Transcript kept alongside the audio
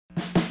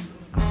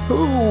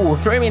Ooh,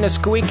 3 minutes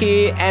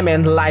quickie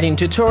ambient lighting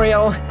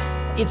tutorial.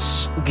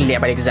 It's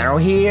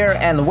Embed here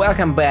and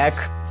welcome back.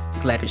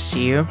 Glad to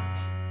see you.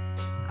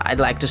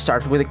 I'd like to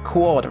start with a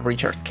quote of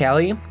Richard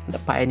Kelly, the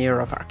pioneer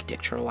of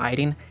architectural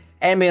lighting.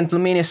 Ambient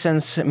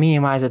luminescence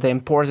minimizes the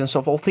importance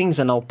of all things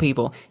and all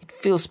people. It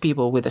fills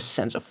people with a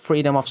sense of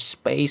freedom of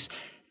space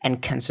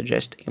and can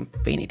suggest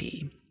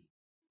infinity.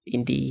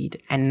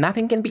 Indeed, and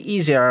nothing can be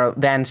easier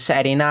than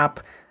setting up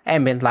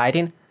ambient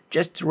lighting.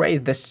 Just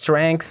raise the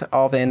strength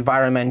of the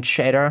environment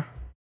shader.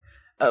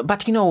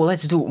 But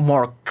let's do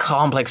more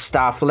complex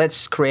stuff.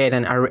 Let's create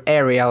an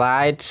area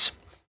light.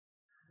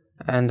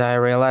 And I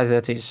realize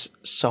that is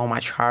so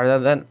much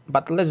harder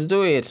but let's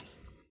do it.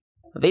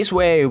 This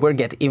way we'll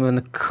get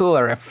even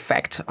cooler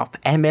effect of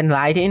ambient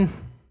lighting.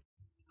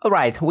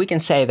 Alright, we can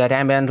say that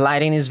ambient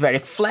lighting is very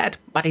flat,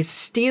 but it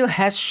still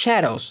has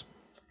shadows.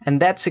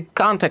 And that's a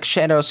contact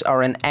shadows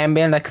or an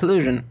ambient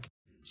occlusion.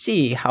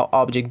 See how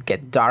objects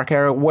get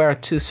darker where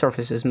two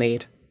surfaces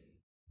meet.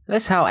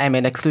 That's how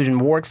ambient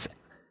occlusion works,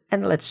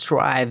 and let's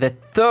try the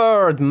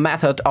third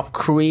method of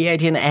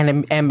creating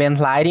an ambient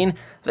lighting.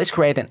 Let's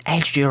create an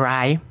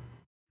HDRI.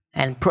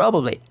 And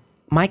probably,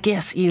 my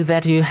guess is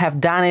that you have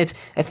done it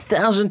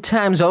 1,000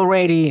 times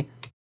already.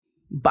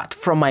 But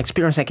from my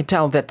experience I can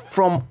tell that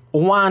from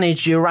one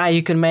HDRI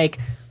you can make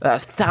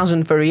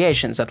 1,000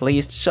 variations at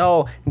least,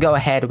 so go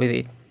ahead with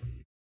it.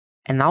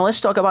 And now let's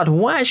talk about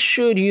why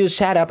should you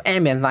set up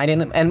ambient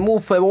lighting and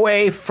move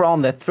away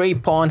from the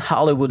three-point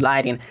Hollywood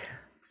lighting.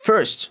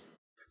 First,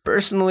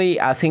 personally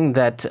I think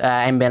that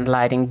ambient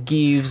lighting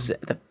gives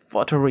the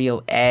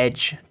photoreal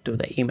edge to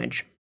the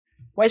image.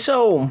 Why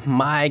so?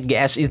 My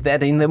guess is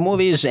that in the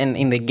movies and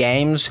in the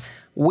games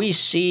we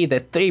see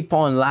the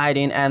three-point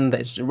lighting and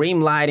the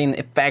rim lighting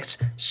effects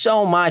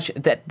so much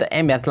that the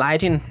ambient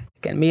lighting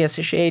can be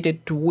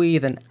associated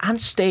with an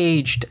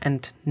unstaged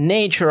and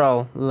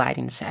natural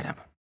lighting setup.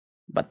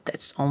 But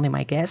that's only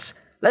my guess.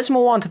 Let's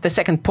move on to the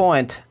second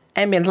point.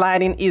 Ambient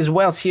lighting is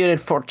well suited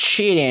for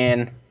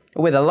cheating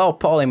with the low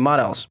poly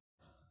models.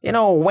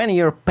 When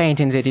you're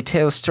painting the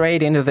details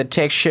straight into the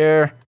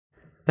texture,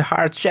 the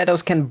hard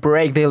shadows can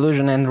break the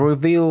illusion and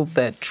reveal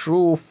the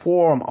true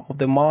form of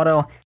the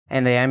model,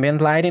 and the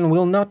ambient lighting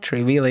will not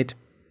reveal it.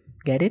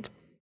 Get it?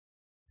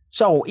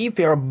 So, if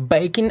you're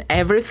baking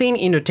everything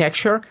into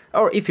texture,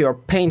 or if you're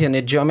painting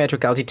the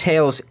geometrical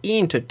details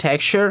into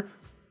texture,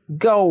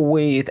 go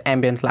with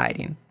ambient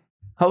lighting.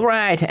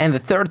 Alright, and the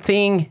third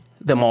thing,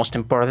 the most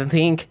important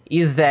thing,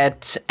 is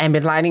that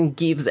ambient lighting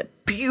gives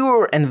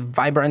pure and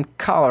vibrant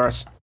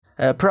colors.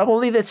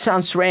 Probably that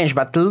sounds strange,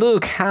 but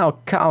look how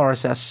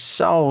colors are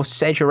so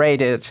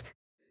saturated.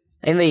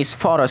 In this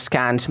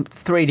photoscanned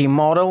 3D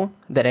model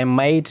that I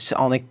made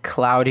on a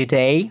cloudy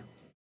day,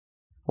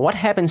 what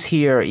happens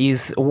here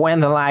is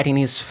when the lighting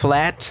is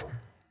flat,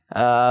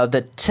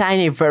 the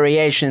tiny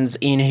variations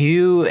in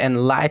hue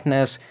and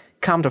lightness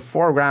come to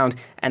foreground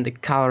and the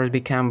colors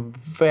become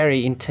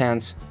very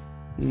intense.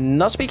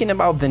 Not speaking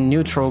about the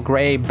neutral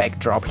gray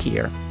backdrop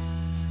here.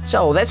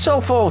 So that's all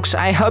folks,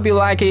 I hope you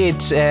like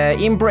it.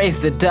 Embrace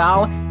the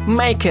DAW,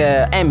 make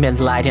ambient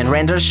lighting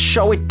renders,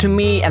 show it to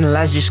me and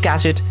let's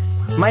discuss it.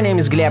 My name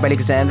is Gleb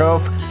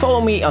Alexandrov,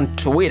 follow me on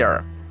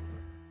Twitter.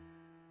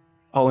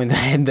 Oh, and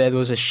that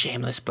was a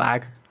shameless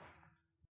plug.